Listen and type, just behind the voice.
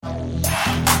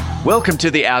Welcome to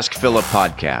the Ask Philip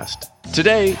podcast.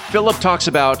 Today, Philip talks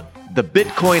about the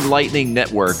Bitcoin Lightning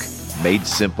Network made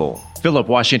simple. Philip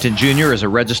Washington Jr. is a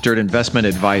registered investment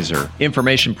advisor.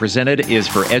 Information presented is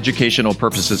for educational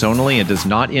purposes only and does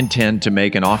not intend to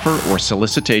make an offer or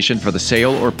solicitation for the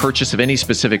sale or purchase of any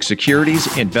specific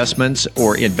securities, investments,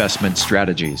 or investment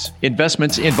strategies.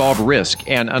 Investments involve risk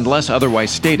and, unless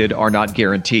otherwise stated, are not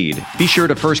guaranteed. Be sure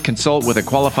to first consult with a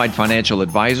qualified financial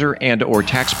advisor and/or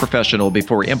tax professional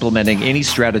before implementing any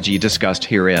strategy discussed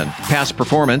herein. Past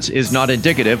performance is not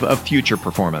indicative of future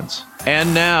performance.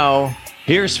 And now,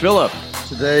 here's Philip.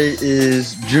 Today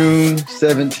is June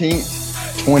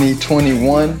 17th,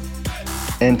 2021,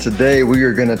 and today we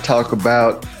are going to talk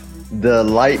about the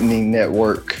Lightning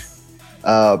Network.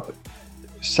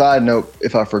 Side note,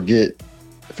 if I forget,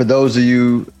 for those of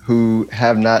you who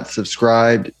have not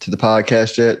subscribed to the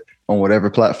podcast yet on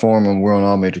whatever platform, and we're on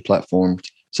all major platforms,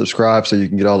 subscribe so you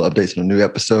can get all the updates on a new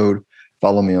episode.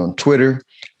 Follow me on Twitter.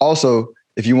 Also,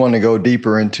 if you want to go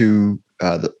deeper into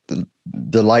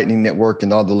the Lightning Network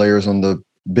and all the layers on the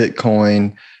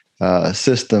Bitcoin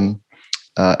system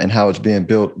and how it's being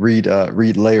built, read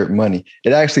Layered Money.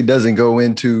 It actually doesn't go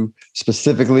into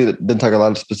specifically, it doesn't talk a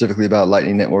lot specifically about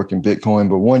Lightning Network and Bitcoin,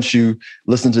 but once you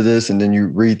listen to this and then you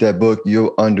read that book,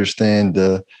 you'll understand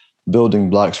the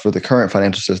building blocks for the current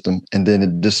financial system, and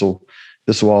then this will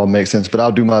all make sense. But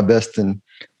I'll do my best in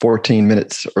 14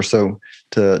 minutes or so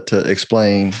to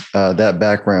explain that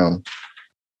background.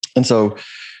 And so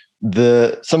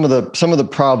some of the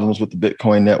problems with the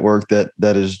Bitcoin network that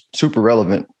is super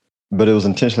relevant, but it was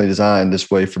intentionally designed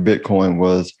this way for Bitcoin,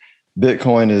 was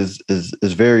Bitcoin is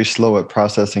very slow at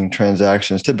processing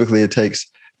transactions. Typically, it takes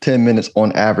 10 minutes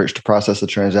on average to process a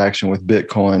transaction with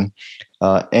Bitcoin,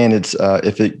 and it's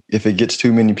if it gets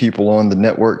too many people on the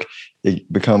network,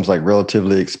 it becomes like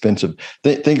relatively expensive.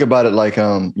 Think about it like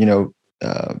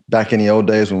back in the old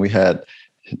days when we had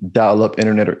dial-up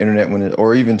internet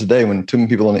or even today when too many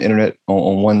people on the internet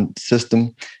on one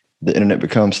system, the internet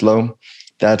becomes slow.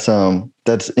 That's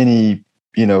any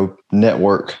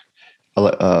network,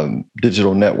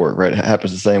 digital network, right? It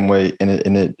happens the same way, and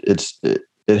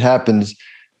it happens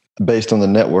based on the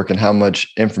network and how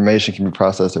much information can be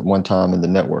processed at one time in the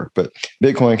network. But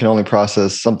Bitcoin can only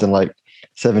process something like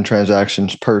 7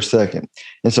 transactions per second,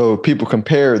 and so people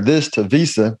compare this to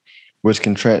Visa, which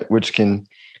can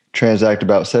transact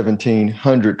about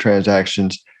 1,700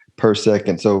 transactions per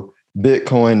second. So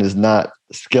Bitcoin is not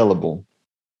scalable.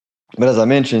 But as I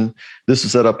mentioned, this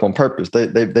is set up on purpose.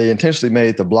 They intentionally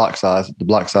made the block size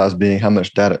being how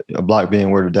much data, a block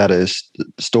being where the data is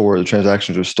stored, the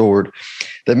transactions are stored.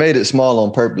 They made it small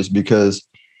on purpose because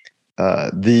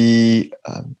they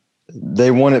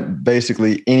wanted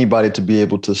basically anybody to be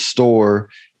able to store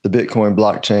the Bitcoin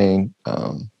blockchain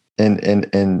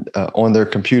and on their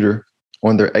computer,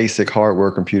 on their ASIC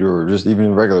hardware computer, or just even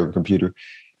a regular computer.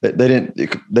 They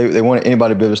wanted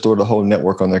anybody to be able to store the whole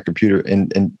network on their computer,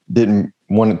 and didn't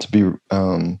want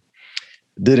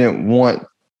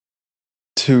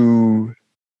to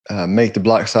make the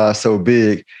block size so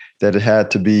big that it had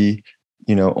to be,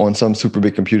 on some super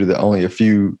big computer that only a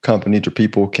few companies or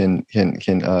people can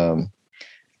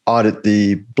audit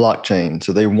the blockchain.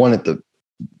 So they wanted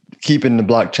keeping the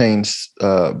blockchain's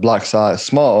block size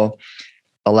small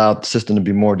allowed the system to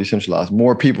be more decentralized.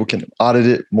 More people can audit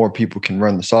it. More people can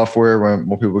run the software.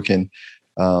 More people can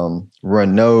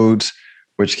run nodes,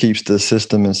 which keeps the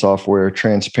system and software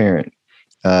transparent.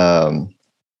 So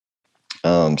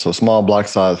small block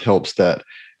size helps that.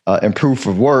 And proof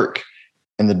of work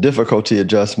and the difficulty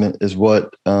adjustment is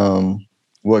what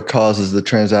causes the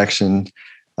transaction,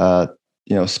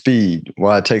 speed.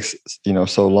 Why it takes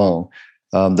so long.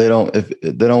 They don't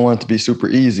want it to be super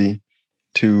easy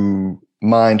to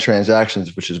mine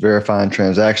transactions, which is verifying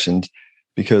transactions,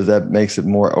 because that makes it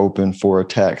more open for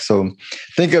attack. So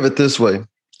think of it this way.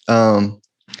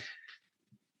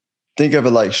 Think of it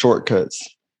like shortcuts.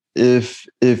 If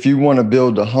you want to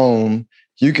build a home,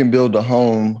 you can build a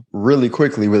home really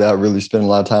quickly without really spending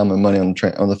a lot of time and money on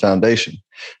the foundation.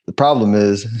 The problem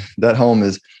is that home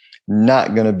is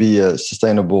not going to be a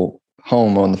sustainable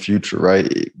home on the future,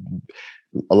 right?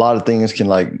 A lot of things can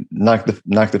like knock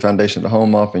the foundation of the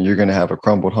home off, and you're going to have a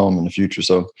crumbled home in the future.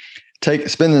 So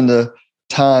spending the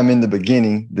time in the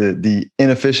beginning, the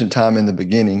inefficient time in the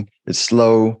beginning, it's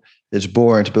slow, it's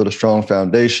boring to build a strong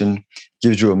foundation,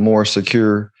 gives you a more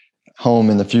secure home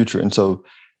in the future. And so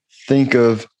think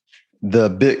of the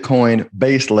Bitcoin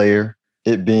base layer,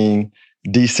 it being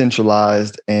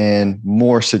decentralized and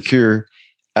more secure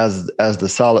as the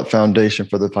solid foundation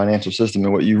for the financial system.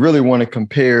 And what you really want to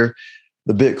compare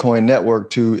the Bitcoin network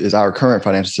to is our current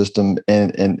financial system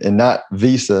and not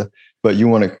Visa, but you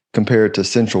want to compare it to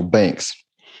central banks.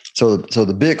 So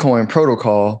the Bitcoin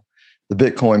protocol, the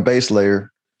Bitcoin base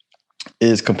layer,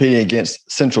 is competing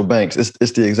against central banks.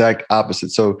 It's the exact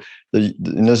opposite. So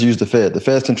and let's use the Fed. The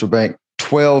Fed central bank,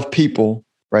 12 people,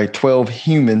 right? 12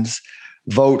 humans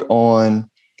vote on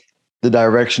the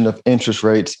direction of interest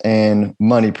rates and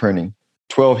money printing.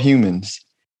 12 humans.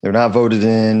 They're not voted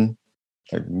in.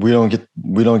 Like we don't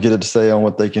get a say on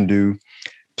what they can do.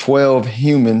 12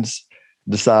 humans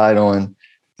decide on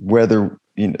whether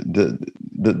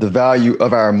the value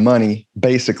of our money,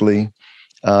 basically,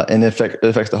 and it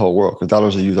affects the whole world because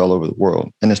dollars are used all over the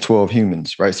world. And it's 12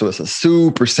 humans, right? So it's a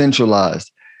super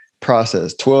centralized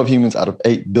process. 12 humans out of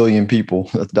 8 billion people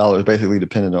that the dollar is basically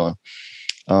dependent on.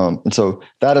 And so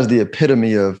that is the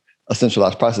epitome of a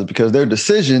centralized process because their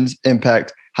decisions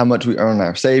impact how much we earn in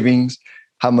our savings,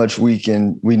 how much we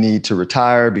need to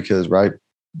retire because, right,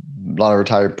 a lot of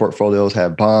retired portfolios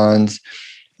have bonds.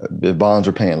 If bonds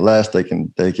are paying less, they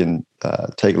can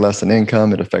take less in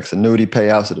income. It affects annuity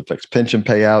payouts. It affects pension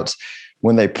payouts.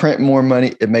 When they print more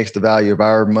money, it makes the value of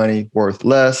our money worth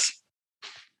less.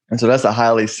 And so that's a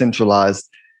highly centralized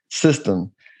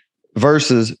system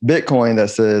versus Bitcoin that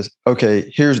says,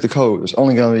 okay, here's the code. There's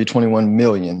only going to be 21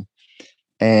 million.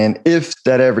 And if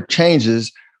that ever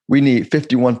changes, we need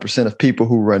 51% of people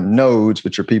who run nodes,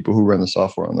 which are people who run the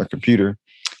software on their computer,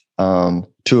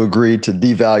 to agree to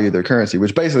devalue their currency,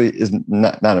 which basically is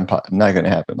not going to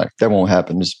happen. Like that won't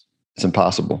happen. It's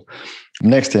impossible.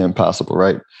 Next to impossible,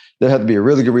 right? There had to be a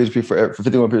really good reason for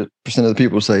 51% of the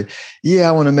people to say, yeah,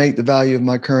 I want to make the value of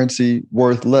my currency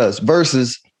worth less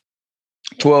versus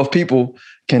 12 people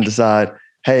can decide,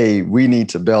 hey, we need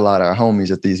to bail out our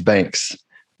homies at these banks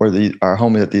or our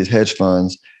homies at these hedge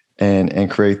funds and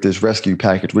create this rescue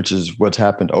package, which is what's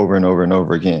happened over and over and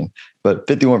over again. But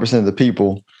 51% of the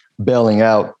people bailing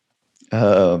out,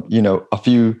 a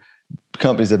few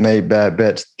companies that made bad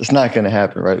bets, it's not going to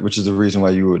happen, right? Which is the reason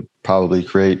why you would probably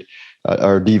create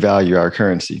or devalue our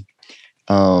currency.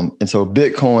 And so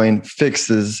Bitcoin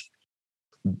fixes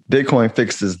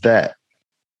that.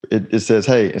 It says,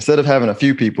 hey, instead of having a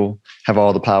few people have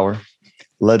all the power,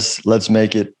 let's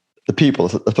make it the people.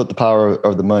 Let's put the power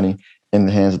of the money in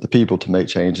the hands of the people to make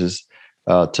changes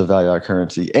to value our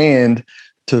currency and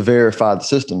to verify the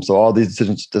system. So all these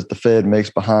decisions that the Fed makes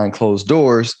behind closed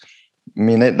doors, I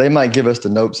mean, they might give us the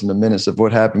notes and the minutes of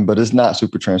what happened, but it's not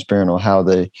super transparent on how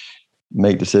they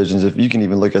make decisions. If you can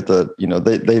even look at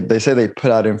they say they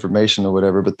put out information or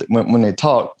whatever, but when they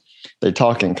talk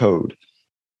in code.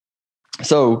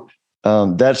 So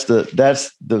that's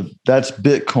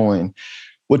Bitcoin.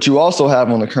 What you also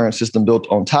have on the current system built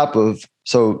on top of,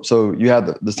 so you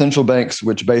have the central banks,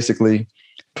 which basically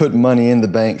put money in the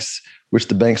banks, which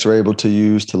the banks are able to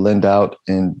use to lend out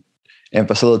and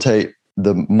facilitate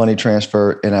the money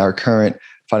transfer in our current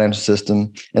financial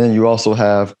system. And then you also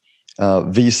have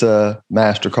Visa,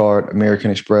 MasterCard,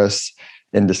 American Express,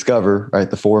 and Discover,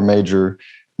 right? The four major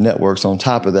networks on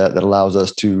top of that allows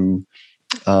us to,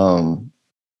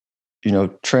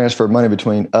 transfer money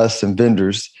between us and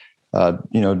vendors,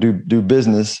 do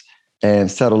business and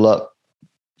settle up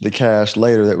the cash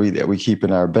later that we keep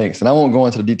in our banks. And I won't go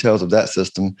into the details of that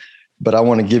system, but I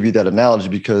want to give you that analogy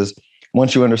because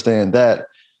once you understand that,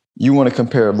 you want to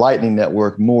compare Lightning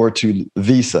Network more to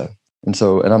Visa. And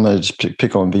I'm going to just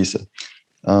pick on Visa.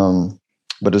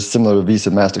 But it's similar to Visa,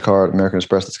 MasterCard, American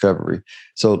Express, Discovery.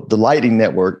 So the Lightning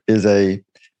Network is a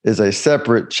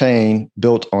separate chain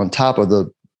built on top of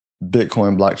the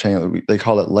Bitcoin blockchain. They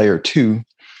call it layer 2.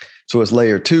 So it's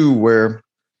layer 2 where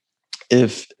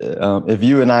if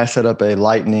you and I set up a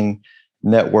Lightning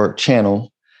Network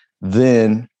channel,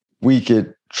 then we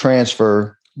could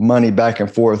transfer money back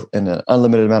and forth in an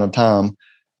unlimited amount of time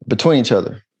between each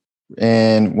other.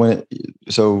 And when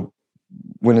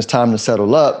it's time to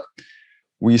settle up,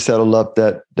 we settle up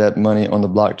that money on the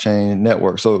blockchain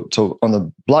network. So on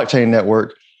the blockchain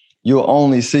network, you'll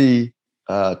only see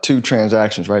 2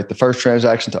 transactions, right? The first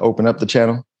transaction to open up the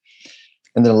channel,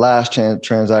 and then the last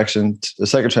transaction, the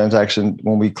second transaction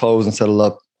when we close and settle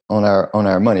up on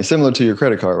our money. Similar to your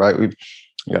credit card, right? We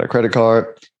got a credit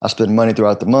card. I spend money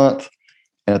throughout the month,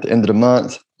 and at the end of the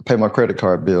month, I pay my credit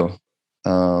card bill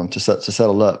to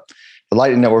settle up. The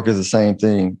Lightning Network is the same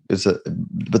thing.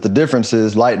 But the difference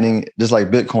is Lightning, just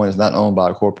like Bitcoin, is not owned by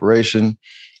a corporation.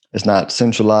 It's not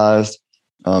centralized.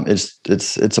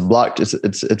 It's a block. It's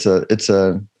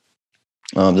a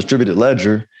distributed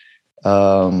ledger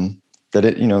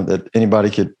that anybody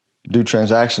could do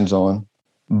transactions on.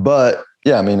 But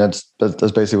Yeah, I mean that's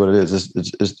basically what it is.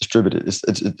 It's distributed.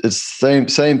 It's same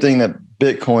thing that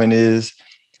Bitcoin is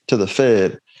to the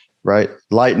Fed, right?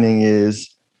 Lightning is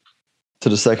to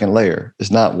the second layer.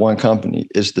 It's not one company.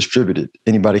 It's distributed.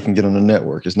 Anybody can get on the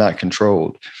network. It's not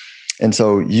controlled. And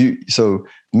so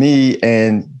me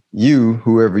and you,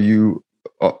 whoever you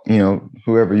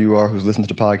are who's listening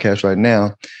to the podcast right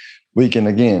now, we can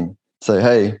again say,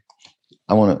 hey,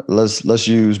 let's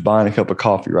use buying a cup of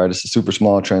coffee, right? It's a super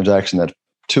small transaction that's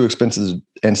too expensive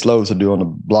and slow to do on the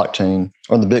blockchain,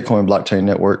 on the Bitcoin blockchain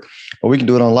network, but we can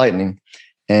do it on Lightning.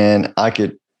 And I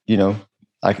could,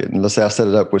 let's say I set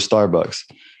it up with Starbucks,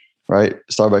 right?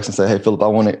 Starbucks and say, hey,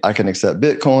 Philip, I can accept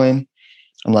Bitcoin.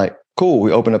 I'm like, cool.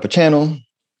 We open up a channel.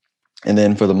 And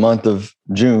then for the month of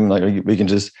June, like we can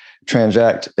just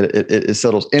transact. It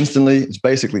settles instantly. It's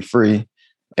basically free.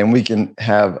 And we can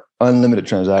have unlimited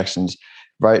transactions,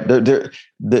 right?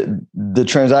 The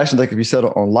transactions that can be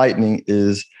settled on Lightning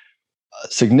is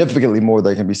significantly more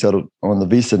than can be settled on the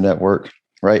Visa network,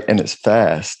 right? And it's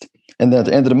fast. And then at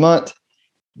the end of the month,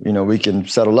 we can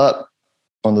settle up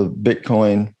on the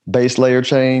Bitcoin base layer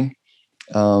chain,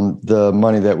 the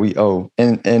money that we owe.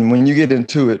 And when you get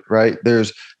into it, right,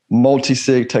 there's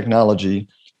multi-sig technology,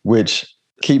 which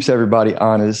keeps everybody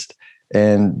honest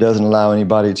and doesn't allow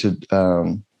anybody to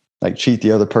cheat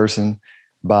the other person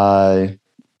by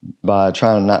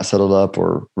trying to not settle up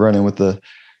or running with the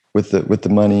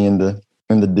money in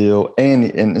the deal.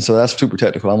 And so that's super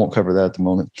technical. I won't cover that at the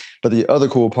moment. But the other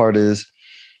cool part is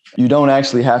you don't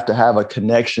actually have to have a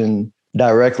connection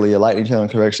directly, a Lightning channel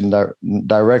connection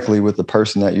directly with the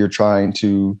person that you're trying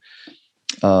to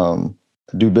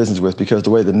do business with, because the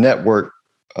way the network,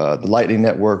 the Lightning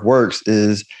network works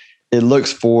is it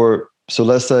looks for, so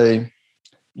let's say,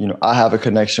 I have a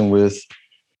connection with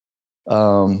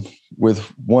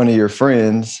one of your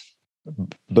friends,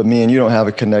 but me and you don't have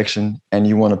a connection and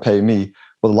you want to pay me.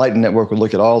 Well, the Lightning network will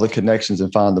look at all the connections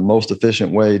and find the most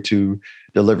efficient way to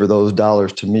deliver those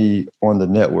dollars to me on the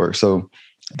network. So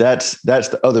that's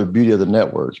the other beauty of the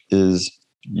network is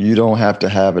you don't have to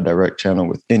have a direct channel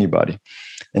with anybody.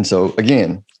 And so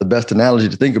again, the best analogy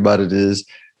to think about it is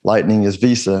Lightning is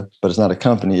Visa, but it's not a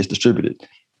company, it's distributed.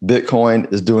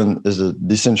 Bitcoin is a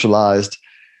decentralized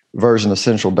version of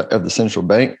the central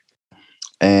bank,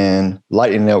 and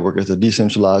Lightning Network is a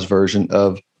decentralized version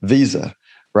of Visa,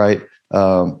 right?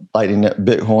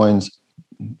 Bitcoin's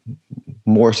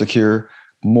more secure,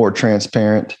 more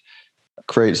transparent,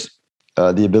 creates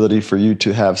the ability for you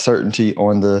to have certainty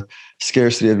on the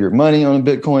scarcity of your money on a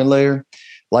Bitcoin layer.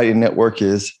 Lightning Network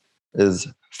is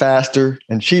faster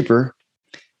and cheaper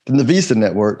than the Visa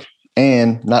network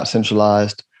and not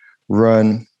centralized,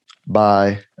 run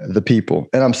by the people.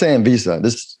 And I'm saying Visa.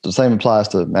 The same applies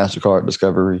to MasterCard,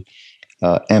 Discovery,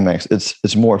 Amex.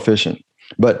 It's more efficient.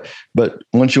 But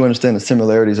once you understand the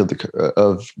similarities of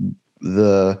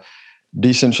the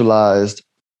decentralized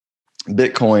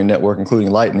Bitcoin network,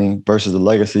 including Lightning, versus the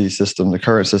legacy system, the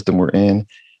current system we're in,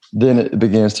 then it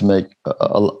begins to make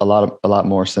a lot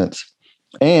more sense.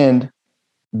 And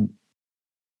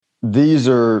these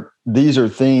are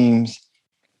themes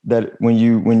that when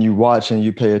you watch and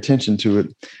you pay attention to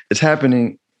it, it's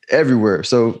happening everywhere.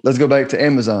 So let's go back to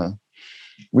Amazon.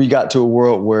 We got to a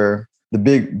world where the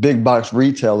big box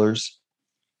retailers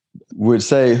would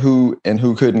say who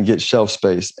couldn't get shelf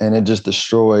space, and it just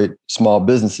destroyed small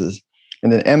businesses.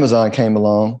 And then Amazon came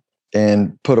along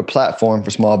and put a platform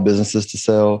for small businesses to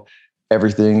sell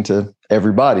everything to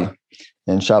everybody.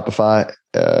 And Shopify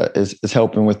is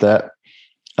helping with that.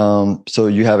 So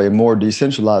you have a more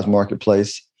decentralized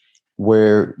marketplace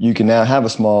where you can now have a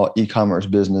small e-commerce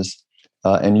business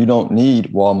and you don't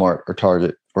need Walmart or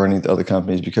Target or any of the other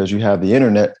companies, because you have the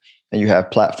internet and you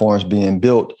have platforms being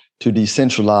built to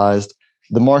decentralize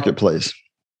the marketplace.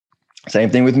 Same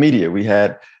thing with media. We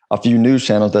had a few news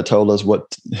channels that told us what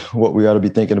we ought to be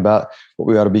thinking about, what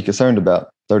we ought to be concerned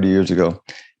about 30 years ago.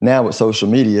 Now with social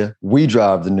media, we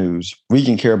drive the news. We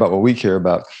can care about what we care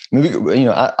about. I mean,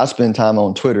 I spend time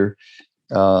on Twitter,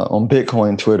 on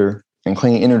Bitcoin Twitter and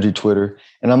clean energy Twitter,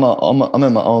 and I'm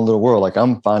in my own little world. Like,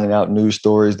 I'm finding out news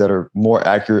stories that are more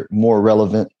accurate, more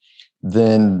relevant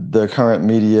than the current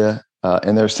media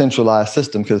and their centralized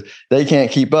system, because they can't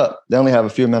keep up. They only have a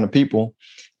few amount of people,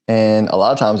 and a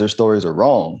lot of times their stories are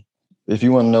wrong. If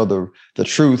you want to know the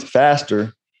truth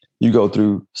faster, you go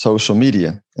through social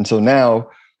media. And so now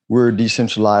we're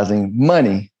decentralizing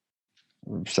money.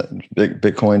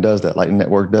 Bitcoin does that. Lightning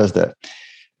Network does that.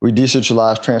 We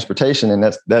decentralize transportation, and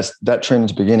that trend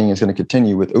is beginning. It's going to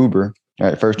continue with Uber. All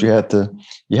right, first you had to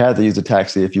use a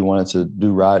taxi if you wanted to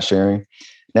do ride sharing.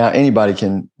 Now anybody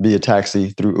can be a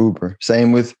taxi through Uber.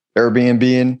 Same with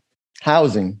Airbnb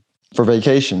housing for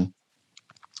vacation.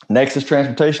 Next is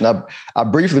transportation. I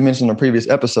briefly mentioned in a previous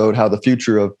episode how the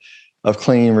future of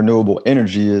clean, renewable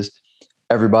energy is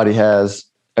everybody has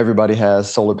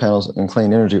solar panels and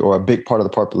clean energy, or a big part of the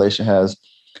population has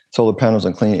solar panels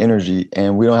and clean energy,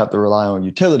 and we don't have to rely on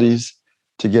utilities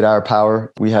to get our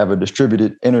power. We have a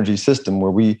distributed energy system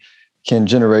where we can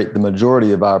generate the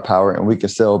majority of our power, and we can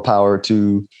sell power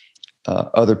to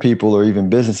other people or even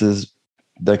businesses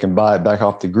that can buy it back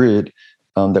off the grid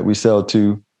that we sell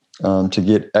to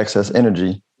get excess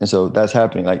energy. And so that's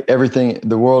happening. Like everything,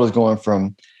 the world is going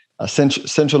from a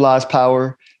centralized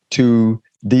power to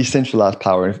decentralized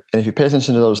power. And if you pay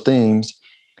attention to those themes,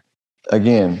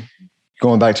 again,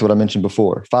 going back to what I mentioned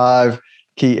before, 5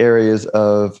 key areas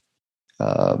of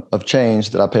change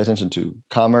that I pay attention to: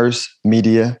 commerce,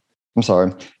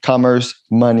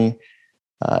 money,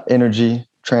 energy,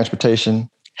 transportation,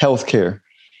 healthcare.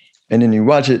 And then you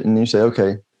watch it and you say,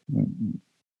 okay,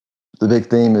 the big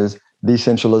theme is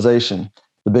decentralization.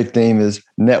 The big theme is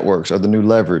networks are the new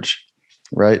leverage,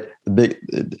 right? The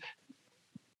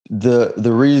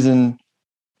reason,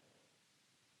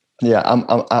 yeah, I'm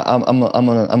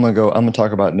gonna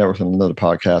talk about networks in another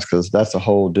podcast because that's a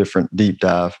whole different deep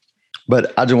dive.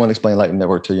 But I just want to explain Lightning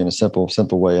Network to you in a simple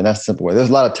way, and that's a simple way. There's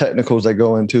a lot of technicals that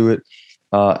go into it,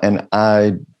 and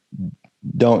I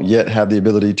don't yet have the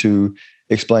ability to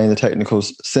explain the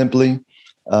technicals simply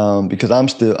because I'm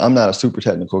not a super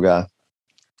technical guy.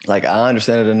 Like, I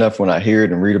understand it enough when I hear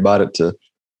it and read about it to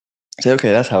say,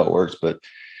 okay, that's how it works, but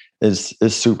it's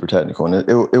super technical. And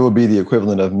it would be the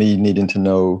equivalent of me needing to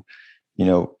know,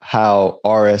 how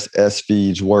RSS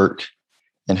feeds work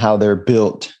and how they're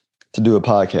built to do a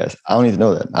podcast. I don't need to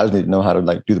know that. I just need to know how to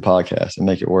do the podcast and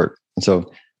make it work. And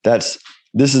so this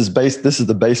is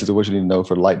the basis of what you need to know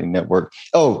for the Lightning Network.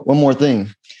 Oh, one more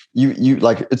thing. You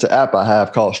it's an app I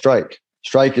have called Strike.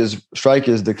 Strike is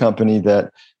the company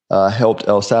that helped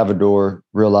El Salvador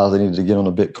realize they needed to get on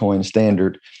a Bitcoin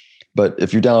standard. But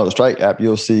if you download the Strike app,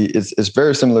 you'll see it's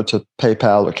very similar to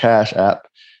PayPal or Cash App.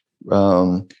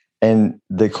 And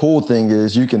the cool thing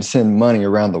is you can send money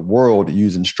around the world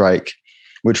using Strike,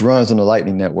 which runs on the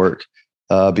Lightning Network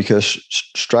because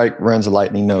Strike runs a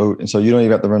Lightning node. And so you don't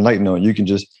even have to run Lightning node. You can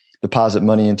just deposit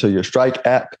money into your Strike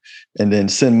app and then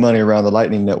send money around the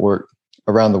Lightning Network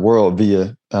around the world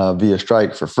via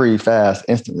Strike for free, fast,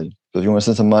 instantly. So if you want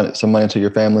to send some money to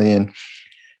your family in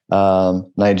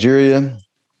Nigeria,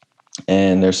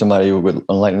 and there's somebody with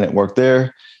a Lightning Network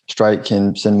there, Strike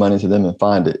can send money to them and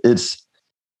find it. It's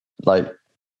like,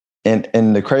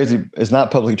 and the crazy, it's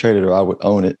not publicly traded or I would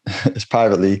own it. It's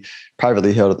privately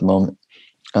held at the moment.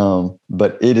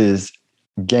 But it is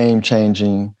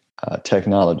game-changing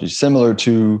technology, similar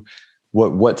to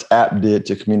what WhatsApp did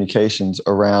to communications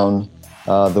around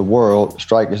the world.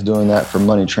 Strike is doing that for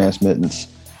money transmittance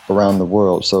around the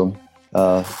world. So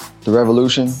the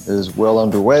revolution is well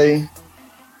underway.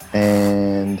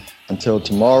 And until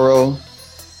tomorrow,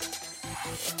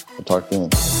 we'll talk then.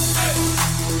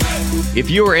 If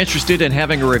you are interested in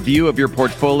having a review of your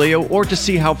portfolio or to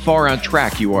see how far on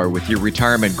track you are with your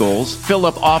retirement goals,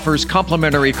 Philip offers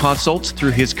complimentary consults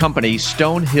through his company,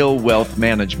 Stonehill Wealth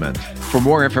Management. For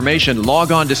more information,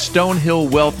 log on to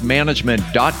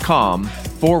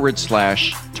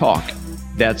stonehillwealthmanagement.com/talk.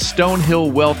 That's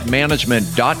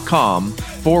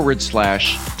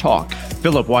stonehillwealthmanagement.com/talk.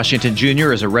 Philip Washington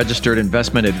Jr. is a registered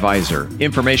investment advisor.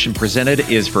 Information presented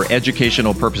is for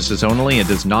educational purposes only and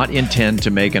does not intend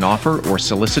to make an offer or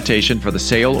solicitation for the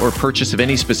sale or purchase of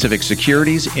any specific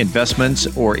securities, investments,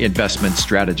 or investment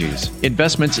strategies.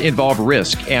 Investments involve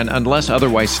risk and, unless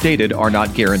otherwise stated, are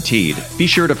not guaranteed. Be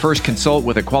sure to first consult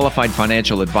with a qualified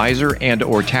financial advisor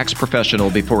and/or tax professional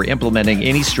before implementing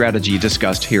any strategy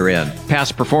discussed herein.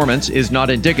 Past performance is not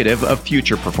indicative of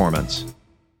future performance.